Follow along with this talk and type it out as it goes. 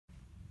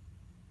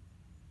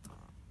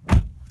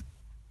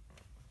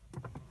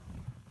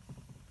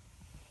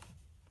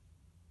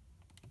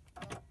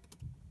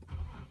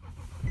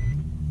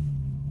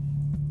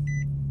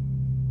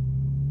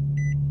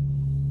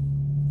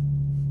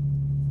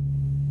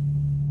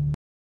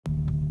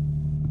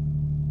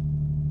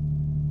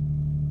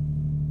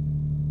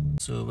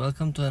So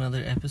welcome to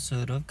another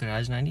episode of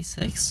Garage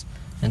 96,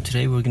 and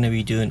today we're going to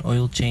be doing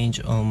oil change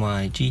on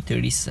my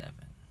G37.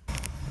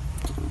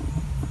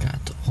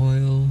 Got the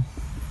oil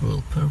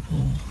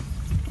purple.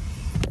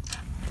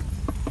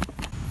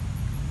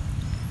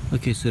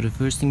 Okay, so the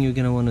first thing you're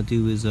going to want to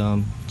do is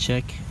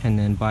check and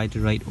then buy the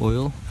right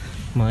oil.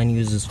 Mine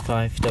uses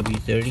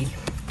 5W30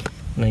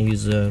 and I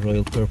use a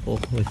royal purple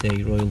with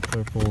a royal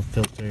purple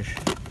filter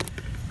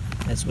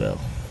as well.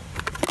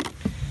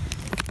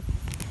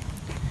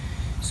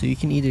 So you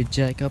can either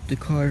jack up the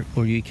car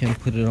or you can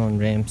put it on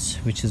ramps,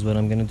 which is what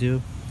I'm gonna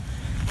do.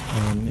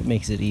 It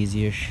makes it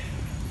easier.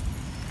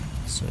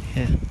 So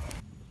yeah.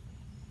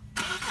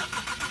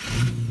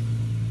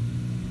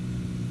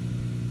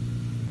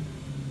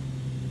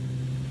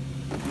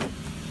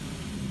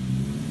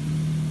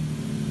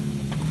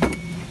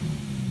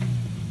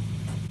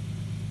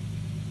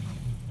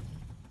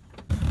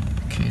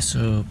 Okay,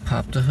 so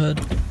pop the hood.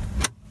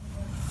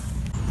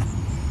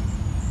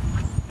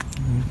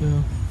 There we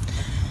go.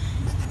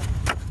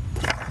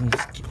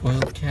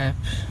 Oil cap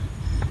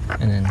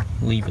and then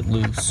leave it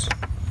loose.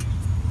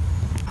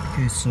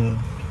 Okay, so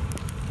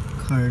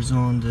car's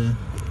on the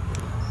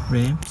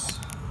ramps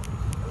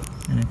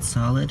and it's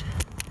solid.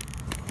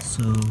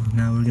 So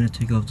now we're gonna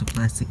take off the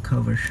plastic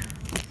cover.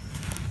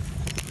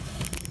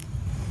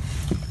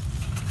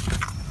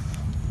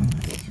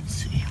 You can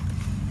see.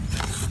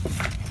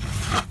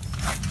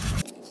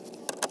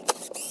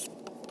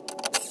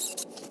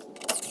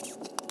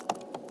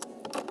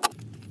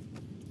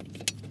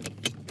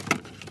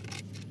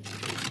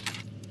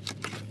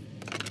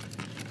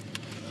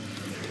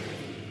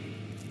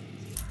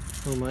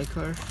 For my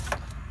car,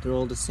 they're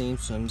all the same,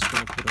 so I'm just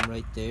going to put them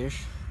right there.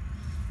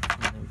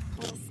 And then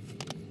pull.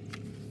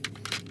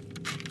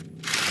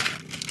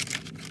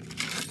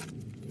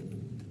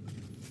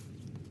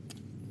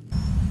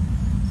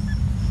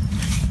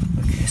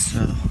 Okay,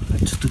 so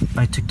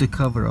I took the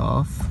cover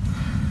off,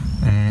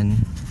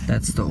 and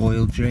that's the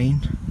oil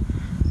drain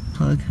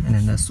plug, and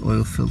then that's the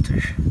oil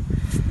filter.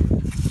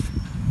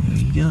 There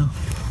you go.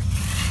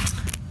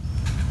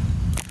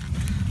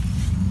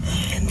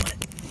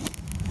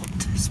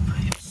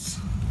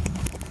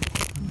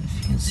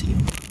 See.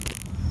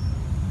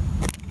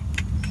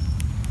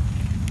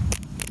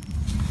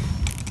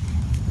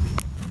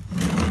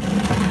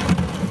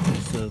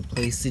 So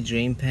place the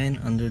drain pan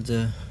under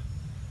the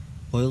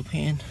oil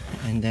pan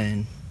and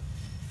then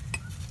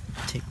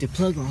take the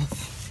plug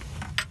off.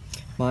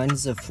 Mine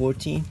is a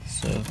 14,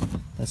 so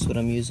that's what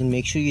I'm using.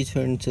 Make sure you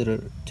turn it to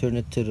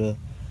the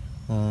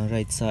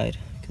right side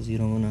because you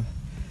don't want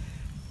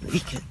to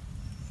break it.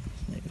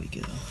 There we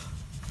go.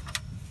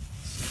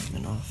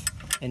 Coming off.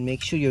 And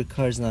make sure your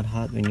car is not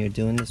hot when you're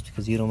doing this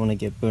because you don't want to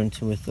get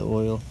burnt with the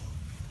oil.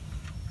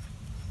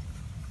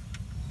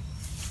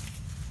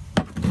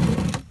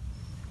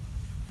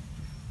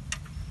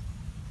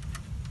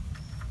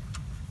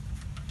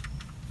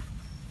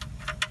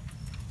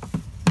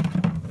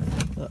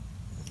 Oh,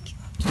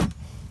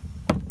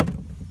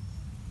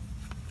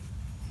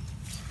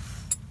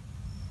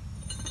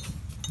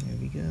 there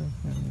we go.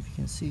 I don't know if you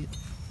can see it.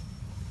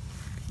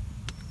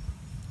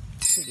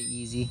 It's pretty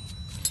easy.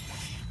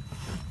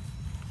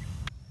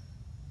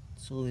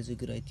 It's always a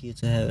good idea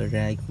to have a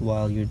rag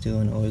while you're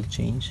doing oil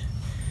change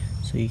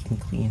so you can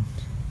clean.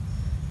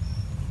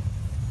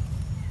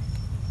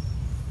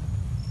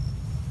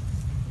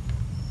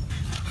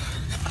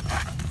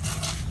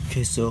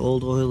 Okay, so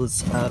old oil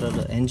is out of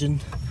the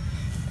engine.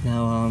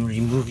 Now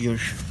remove your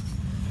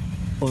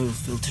oil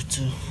filter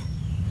too.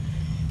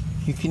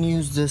 You can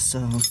use this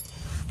let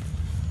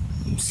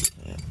me see,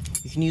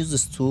 you can use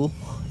this tool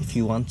if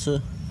you want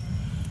to,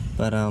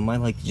 but I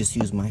like to just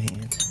use my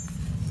hand.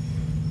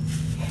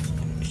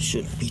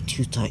 Shouldn't be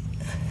too tight.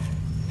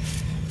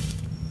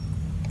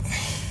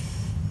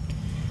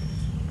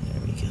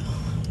 There we go.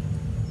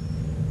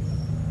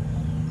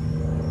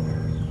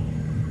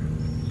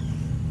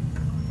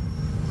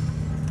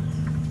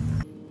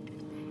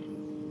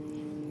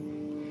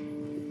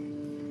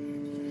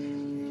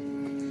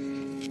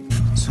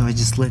 So I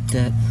just let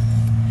that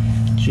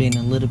drain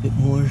a little bit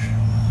more.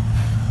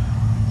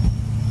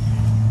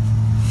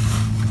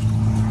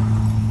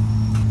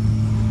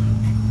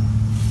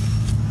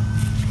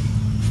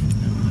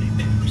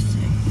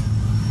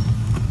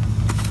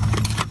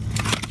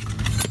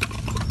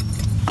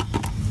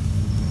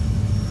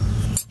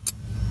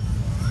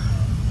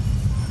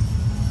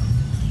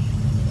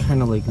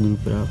 Kind of like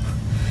loop it up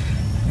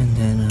and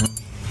then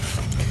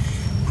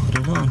put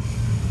it on.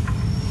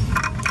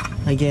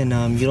 Again,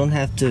 you don't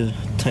have to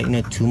tighten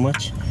it too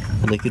much,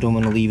 but like you don't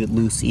want to leave it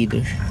loose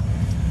either.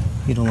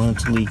 You don't want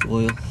it to leak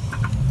oil.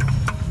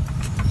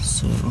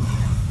 So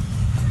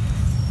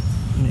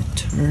when it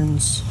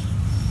turns,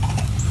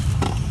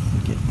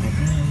 I'll get my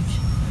rag.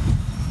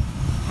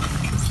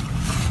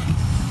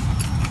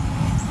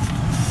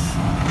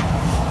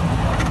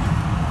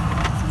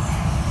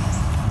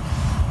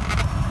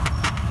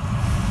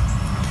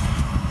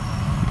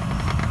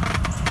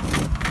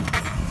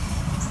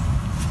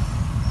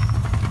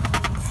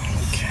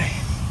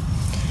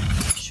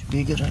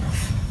 be good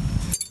enough.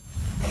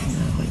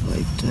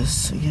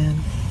 this again.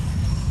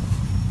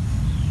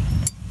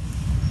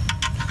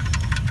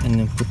 And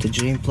then put the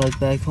drain plug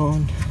back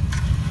on.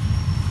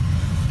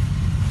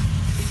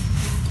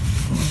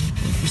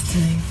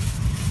 Everything.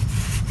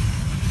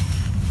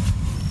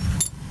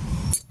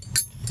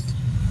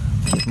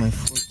 Get my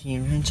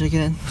 14 wrench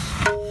again.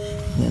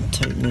 And then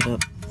tighten it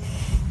up.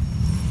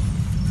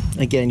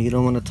 Again, you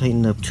don't want to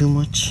tighten it up too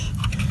much.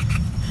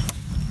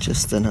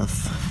 Just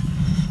enough.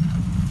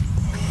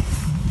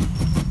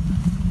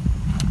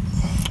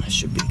 That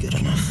should be good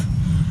enough.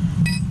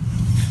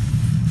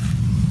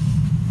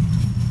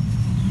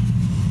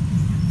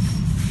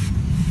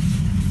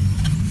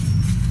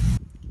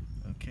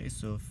 Okay,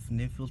 so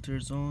NIF filter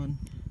is on.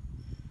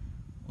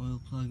 Oil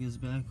plug is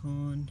back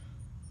on.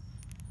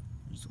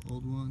 There's the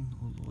old one,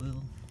 old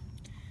oil.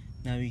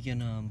 Now we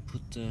can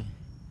put the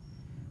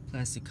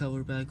plastic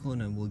cover back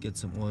on and we'll get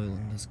some oil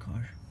in this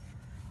car.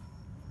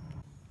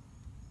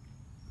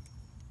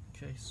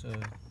 Okay, so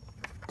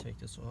take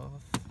this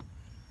off.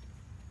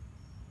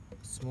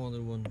 A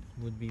smaller one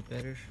would be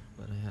better,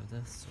 but I have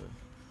this, so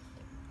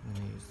I'm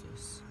gonna use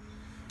this.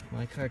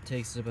 My car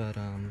takes about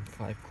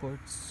 5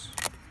 quarts,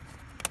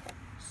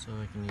 so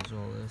I can use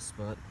all this,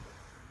 but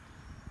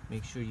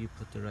make sure you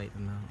put the right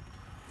amount.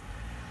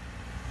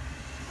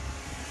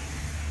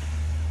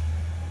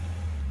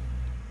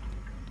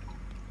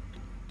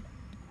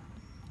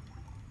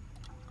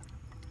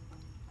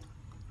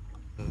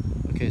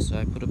 Okay, so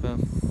I put about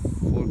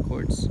 4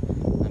 quarts.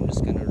 I'm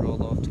just gonna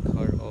roll off the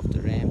car off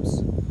the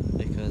ramps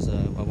because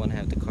I want to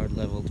have the car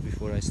leveled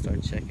before I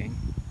start checking.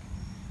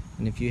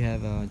 And if you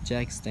have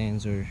jack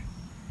stands, or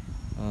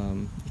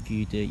if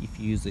you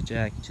use the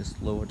jack,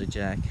 just lower the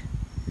jack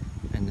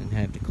and then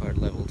have the car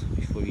leveled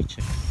before you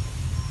check.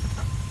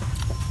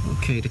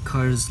 Okay, the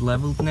car is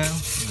leveled now.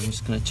 I'm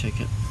just gonna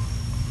check it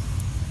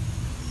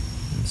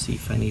and see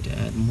if I need to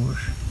add more.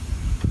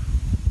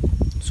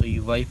 So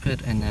you wipe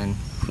it and then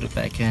put it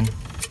back in.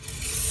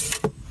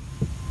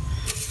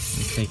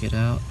 Take it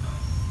out,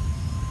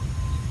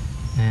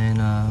 and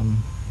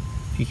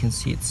if you can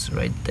see, it's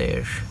right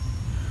there,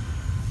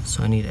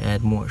 so I need to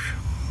add more,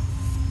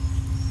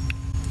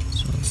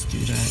 so let's do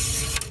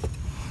that.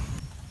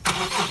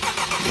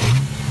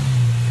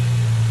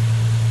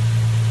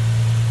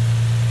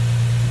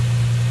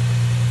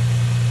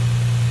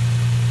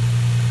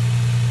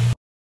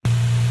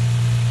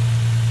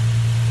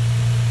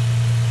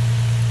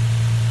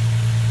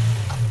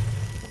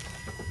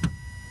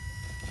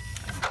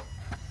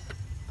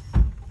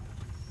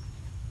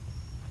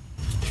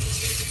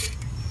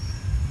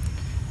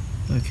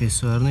 Okay,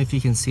 so I don't know if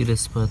you can see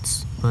this, but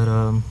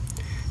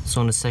it's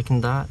on the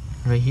second dot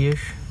right here,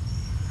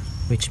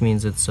 which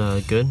means it's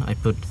good. I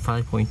put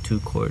 5.2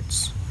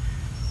 quarts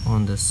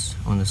on this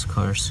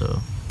car,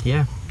 so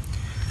yeah,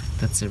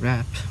 that's a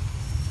wrap.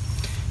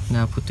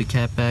 Now put the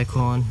cap back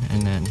on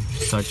and then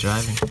start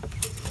driving.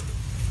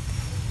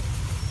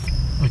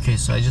 Okay,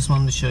 so I just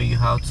wanted to show you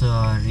how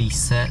to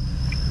reset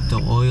the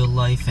oil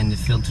life and the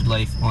filter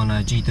life on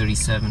a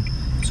G37.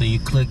 So you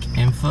click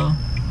info,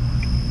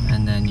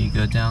 and then you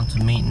go down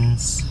to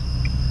maintenance,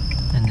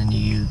 and then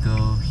you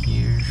go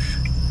here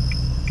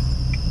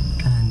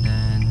and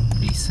then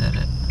reset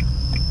it,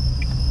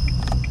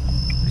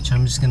 which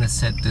I'm just gonna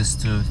set this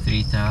to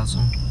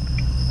 3000,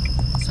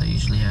 so I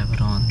usually have it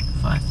on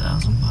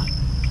 5000, but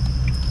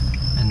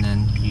and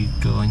then you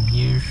go in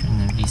here and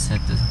then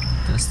reset the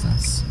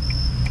distance,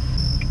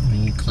 and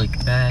then you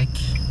click back,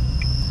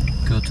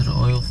 go to the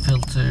oil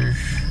filter,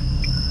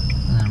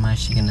 and then I'm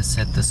actually gonna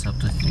set this up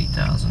to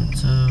 3000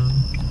 too.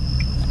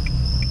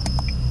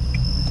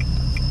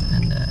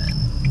 And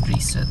then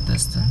reset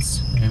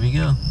distance. There we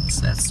go.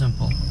 It's that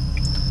simple.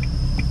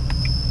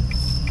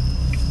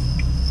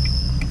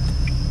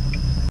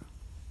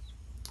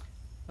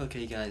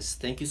 Okay guys,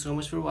 thank you so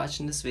much for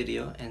watching this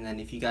video, and then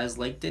if you guys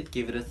liked it,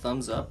 give it a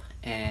thumbs up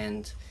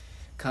and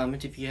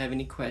comment if you have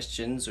any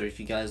questions, or if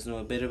you guys know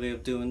a better way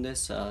of doing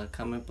this,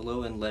 comment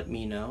below and let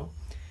me know,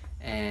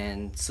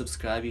 and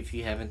subscribe if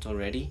you haven't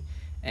already.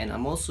 And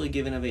I'm also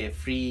giving away a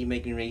free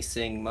Making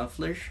Racing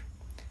muffler,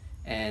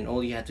 and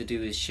all you have to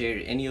do is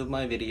share any of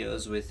my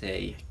videos with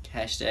a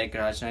hashtag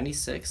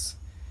Garage96,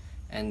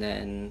 and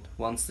then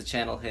once the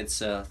channel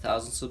hits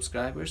 1,000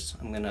 subscribers,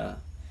 I'm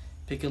gonna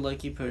pick a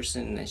lucky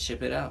person and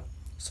ship it out.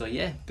 So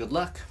yeah, good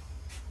luck.